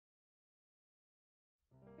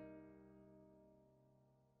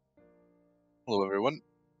Hello everyone.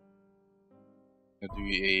 I'm going to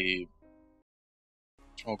do a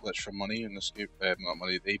small glitch for money in this game, not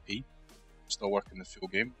money, the AP. Still working the full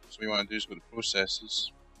game. So what you want to do is go to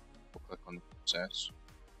processes, we'll click on the process.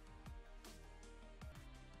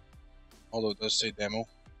 Although it does say demo,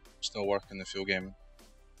 still working the full game.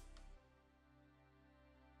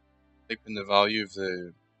 Type in the value of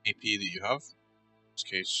the AP that you have, in this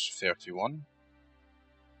case 31,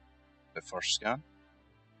 the first scan.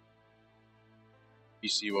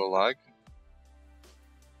 PC will lag.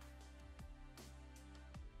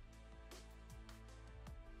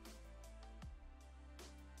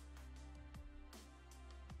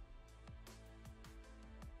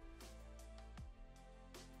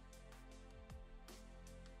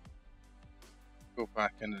 Go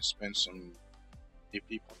back in and spend some AP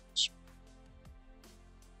points.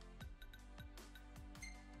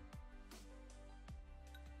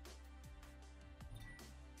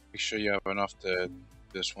 Make sure you have enough to do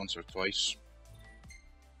this once or twice.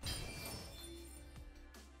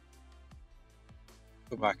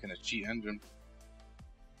 Go back in the cheat engine,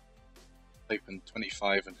 type in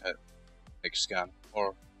 25 and hit next scan,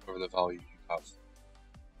 or whatever the value you have.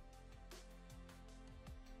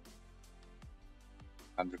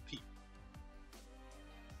 And repeat.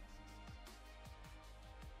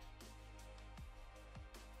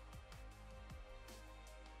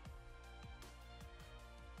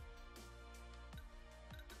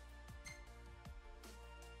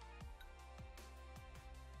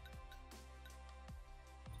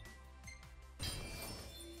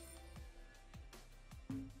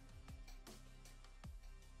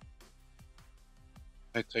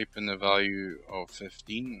 I type in the value of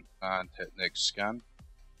 15 and hit next scan.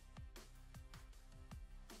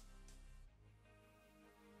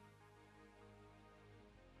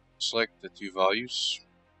 Select the two values,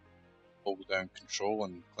 hold down Control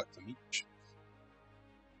and click them each.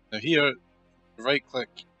 Now here, right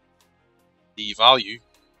click the value.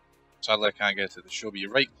 Sadly I can't get it to show, but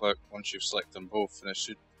you right click once you've selected them both and it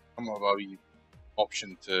should come up with a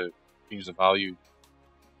option to change the value.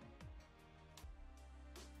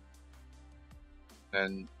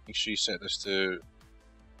 Then make sure you set this to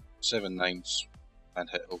 7 nines and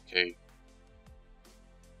hit OK.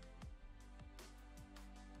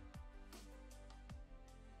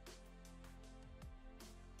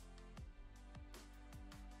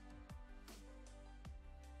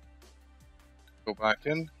 Go back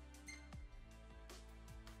in,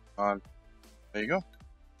 and there you go.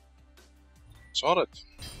 Sorted.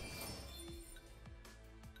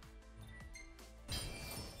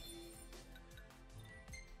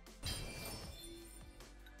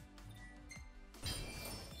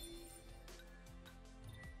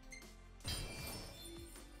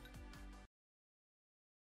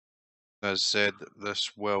 As said,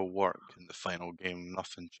 this will work in the final game,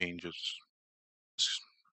 nothing changes.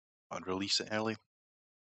 I'd release it early.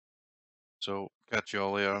 So catch you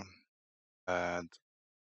all later, and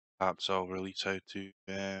perhaps I'll release how to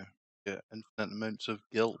get infinite amounts of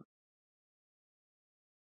guilt.